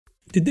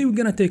Today we're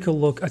gonna take a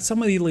look at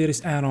some of the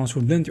latest add-ons for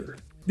Blender.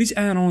 These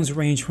add-ons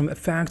range from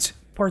effects,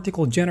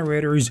 particle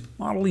generators,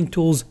 modeling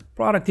tools,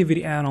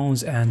 productivity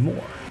add-ons, and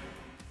more.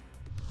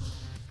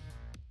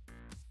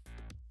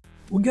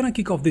 We're gonna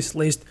kick off this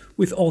list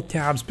with Alt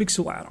Tab's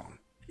Pixel add-on.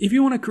 If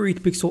you want to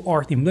create pixel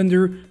art in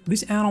Blender,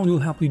 this add-on will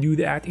help you do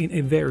that in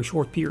a very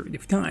short period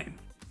of time.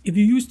 If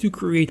you used to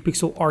create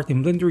pixel art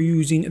in Blender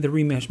using the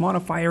remesh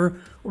modifier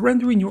or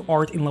rendering your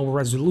art in lower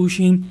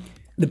resolution,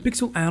 the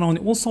Pixel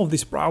add-on will solve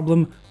this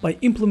problem by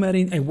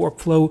implementing a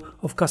workflow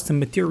of custom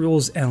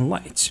materials and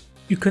lights.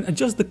 You can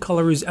adjust the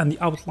colors and the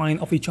outline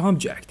of each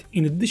object,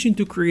 in addition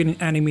to creating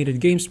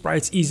animated game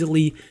sprites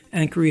easily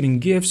and creating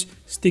GIFs,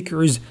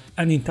 stickers,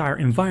 and entire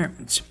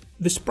environments.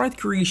 The sprite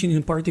creation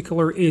in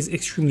particular is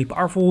extremely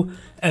powerful,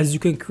 as you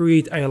can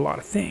create a lot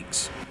of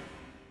things.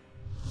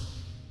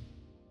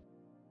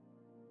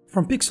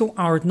 From pixel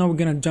art, now we're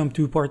gonna jump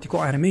to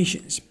particle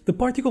animations. The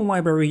particle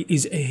library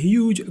is a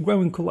huge,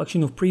 growing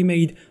collection of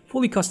pre-made,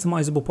 fully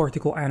customizable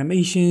particle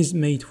animations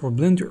made for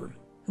Blender.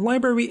 The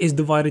library is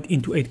divided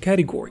into 8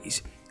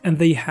 categories, and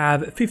they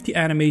have 50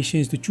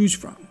 animations to choose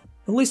from.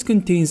 The list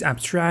contains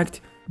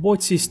abstract,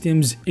 void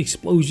systems,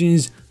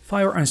 explosions,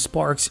 fire and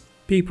sparks,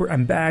 paper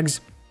and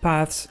bags,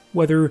 paths,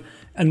 weather,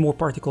 and more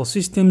particle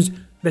systems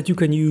that you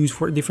can use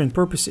for different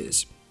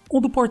purposes. All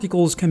the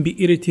particles can be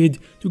edited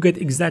to get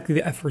exactly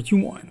the effect you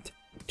want.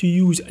 To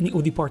use any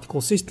of the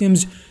particle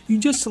systems, you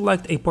just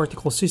select a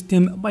particle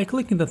system by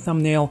clicking the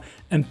thumbnail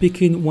and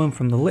picking one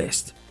from the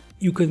list.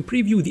 You can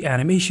preview the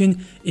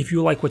animation if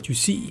you like what you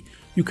see.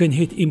 You can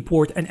hit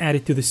import and add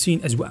it to the scene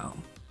as well.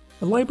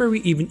 The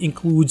library even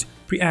includes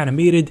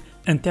pre-animated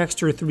and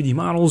textured 3D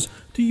models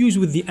to use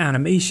with the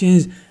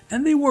animations,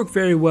 and they work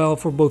very well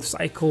for both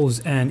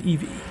cycles and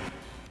Eevee.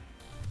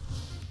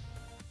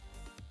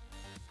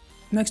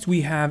 Next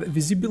we have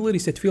Visibility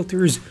Set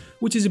Filters,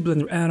 which is a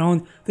Blender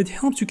add-on that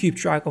helps you keep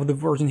track of the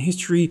version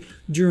history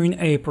during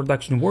a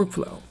production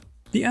workflow.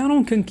 The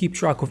add-on can keep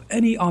track of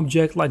any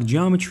object like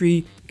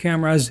geometry,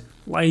 cameras,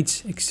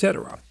 lights,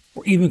 etc.,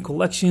 or even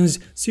collections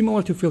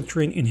similar to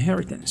filtering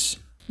inheritance.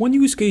 One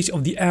use case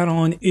of the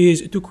add-on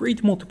is to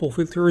create multiple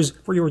filters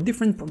for your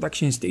different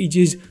production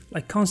stages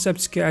like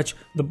concept sketch,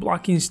 the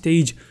blocking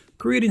stage,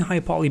 creating high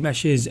poly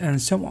meshes,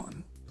 and so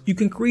on. You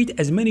can create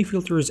as many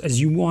filters as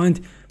you want,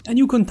 and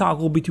you can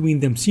toggle between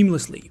them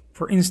seamlessly.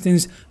 For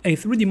instance, a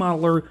 3D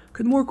modeler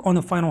could work on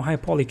a final high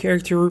poly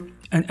character,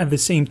 and at the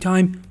same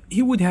time,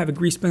 he would have a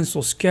grease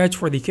pencil sketch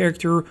for the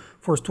character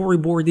for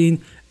storyboarding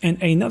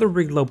and another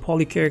rigged low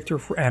poly character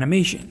for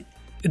animation.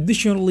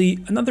 Additionally,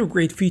 another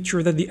great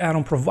feature that the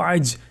add-on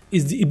provides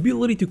is the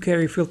ability to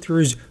carry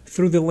filters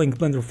through the linked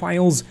Blender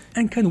files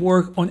and can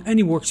work on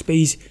any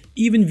workspace,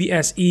 even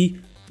VSE,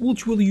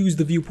 which will use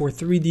the viewport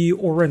 3D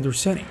or render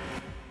setting.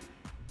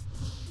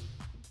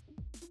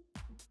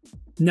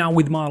 Now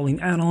with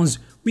modeling add-ons,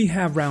 we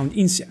have Round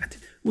Inset,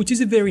 which is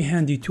a very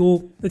handy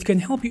tool that can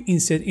help you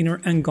inset inner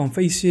and gone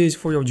faces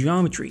for your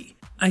geometry.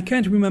 I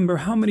can't remember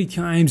how many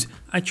times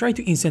I tried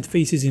to inset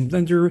faces in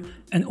Blender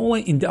and all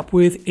I end up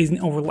with is an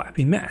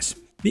overlapping mess.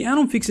 The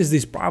add-on fixes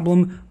this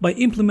problem by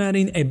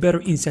implementing a better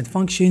inset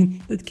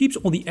function that keeps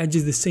all the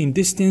edges the same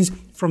distance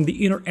from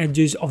the inner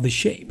edges of the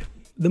shape.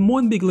 The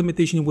one big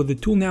limitation with the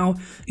tool now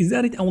is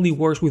that it only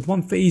works with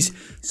one face,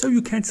 so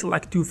you can't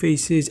select 2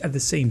 faces at the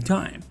same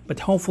time, but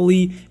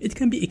hopefully it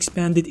can be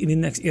expanded in the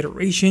next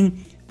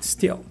iteration.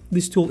 Still,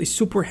 this tool is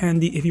super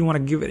handy if you want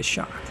to give it a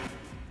shot.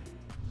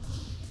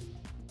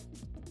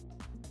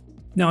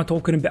 Now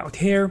talking about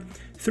hair,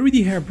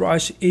 3D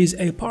Hairbrush is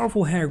a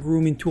powerful hair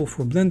grooming tool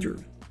for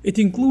Blender. It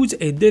includes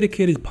a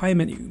dedicated pie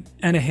menu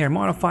and a hair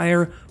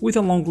modifier with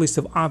a long list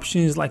of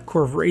options like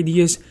curve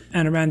radius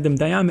and random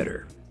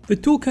diameter. The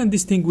tool can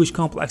distinguish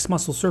complex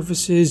muscle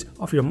surfaces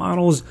of your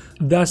models,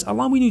 thus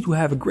allowing you to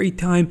have a great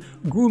time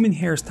grooming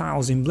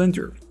hairstyles in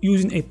Blender,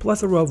 using a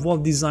plethora of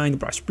well-designed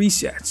brush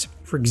presets.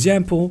 For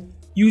example,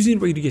 using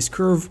radius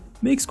curve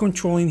makes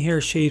controlling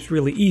hair shapes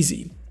really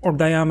easy, or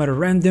diameter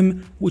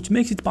random, which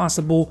makes it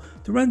possible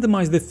to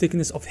randomize the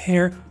thickness of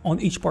hair on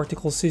each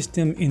particle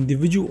system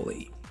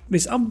individually.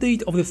 This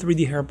update of the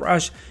 3D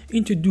Hairbrush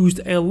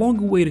introduced a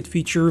long-awaited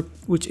feature,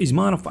 which is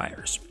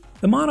modifiers.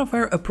 The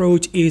modifier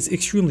approach is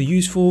extremely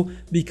useful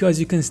because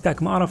you can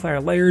stack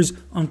modifier layers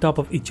on top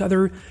of each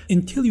other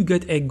until you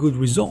get a good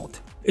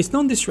result. It's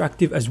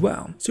non-destructive as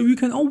well, so you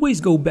can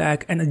always go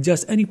back and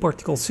adjust any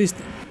particle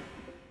system.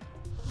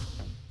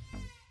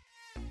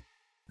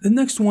 The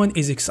next one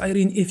is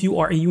exciting if you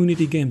are a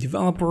Unity game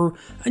developer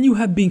and you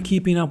have been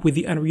keeping up with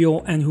the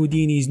Unreal and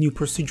Houdini's new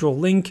procedural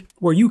link,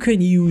 where you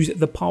can use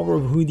the power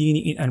of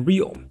Houdini in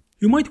Unreal.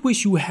 You might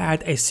wish you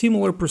had a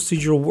similar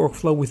procedural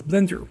workflow with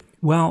Blender.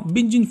 Well,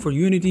 Bengine for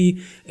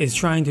Unity is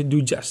trying to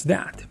do just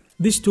that.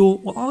 This tool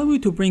will allow you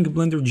to bring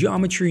Blender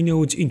geometry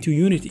nodes into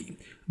Unity,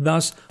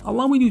 thus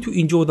allowing you to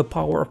enjoy the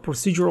power of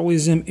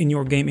proceduralism in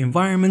your game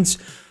environments.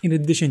 In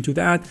addition to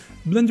that,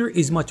 Blender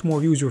is much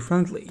more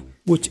user-friendly,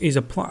 which is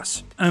a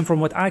plus. And from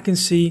what I can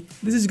see,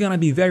 this is gonna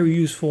be very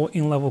useful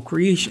in level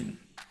creation.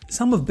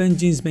 Some of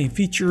Bengine's main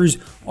features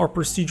are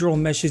procedural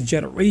meshes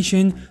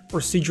generation,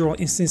 procedural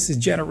instances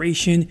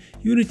generation,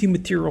 Unity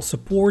material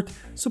support,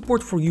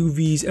 support for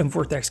UVs and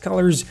vertex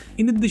colors,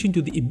 in addition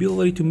to the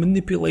ability to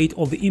manipulate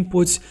all the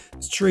inputs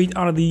straight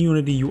out of the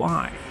Unity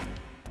UI.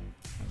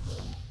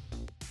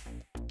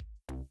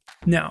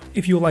 Now,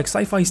 if you like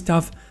sci-fi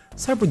stuff,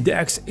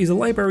 Cyberdecks is a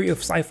library of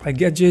sci-fi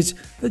gadgets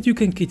that you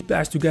can kit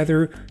bash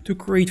together to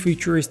create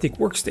futuristic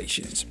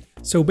workstations.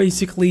 So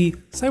basically,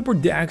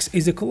 Cyberdecks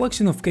is a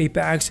collection of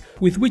K-packs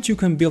with which you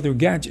can build your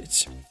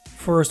gadgets.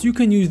 First, you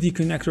can use the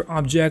connector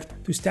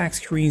object to stack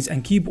screens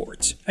and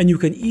keyboards, and you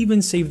can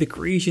even save the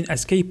creation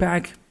as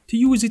K-pack to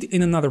use it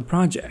in another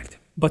project.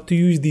 But to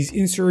use these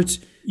inserts,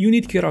 you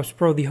need KitOps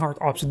Pro the Hard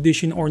Ops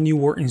Edition or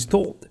newer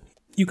installed.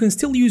 You can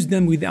still use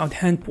them without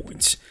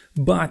handpoints,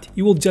 but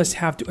you will just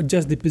have to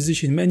adjust the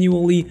position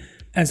manually,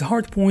 as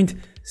hardpoint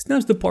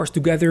snaps the parts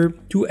together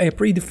to a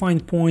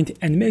predefined point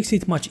and makes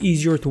it much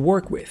easier to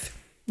work with.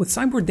 With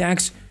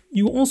Cyberdecks,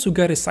 you also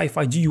get a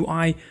sci-fi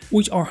GUI,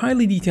 which are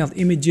highly detailed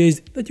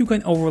images that you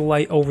can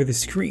overlay over the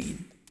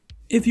screen.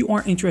 If you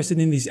are interested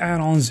in these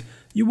add-ons,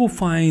 you will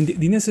find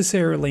the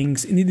necessary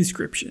links in the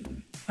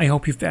description. I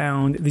hope you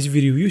found this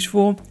video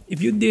useful.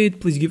 If you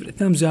did, please give it a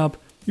thumbs up.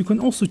 You can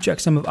also check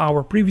some of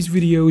our previous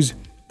videos.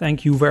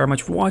 Thank you very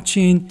much for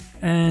watching,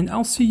 and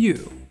I'll see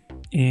you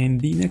in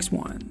the next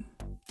one.